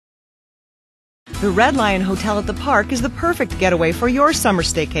The Red Lion Hotel at the Park is the perfect getaway for your summer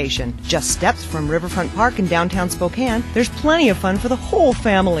staycation. Just steps from Riverfront Park in downtown Spokane, there's plenty of fun for the whole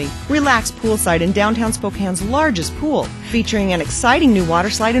family. Relax poolside in downtown Spokane's largest pool, featuring an exciting new water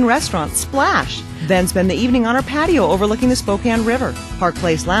slide and restaurant, Splash. Then spend the evening on our patio overlooking the Spokane River. Park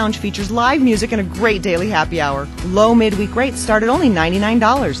Place Lounge features live music and a great daily happy hour. Low midweek rates start at only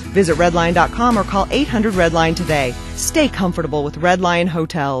 $99. Visit redlion.com or call 800-REDLINE today. Stay comfortable with Red Lion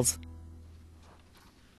Hotels.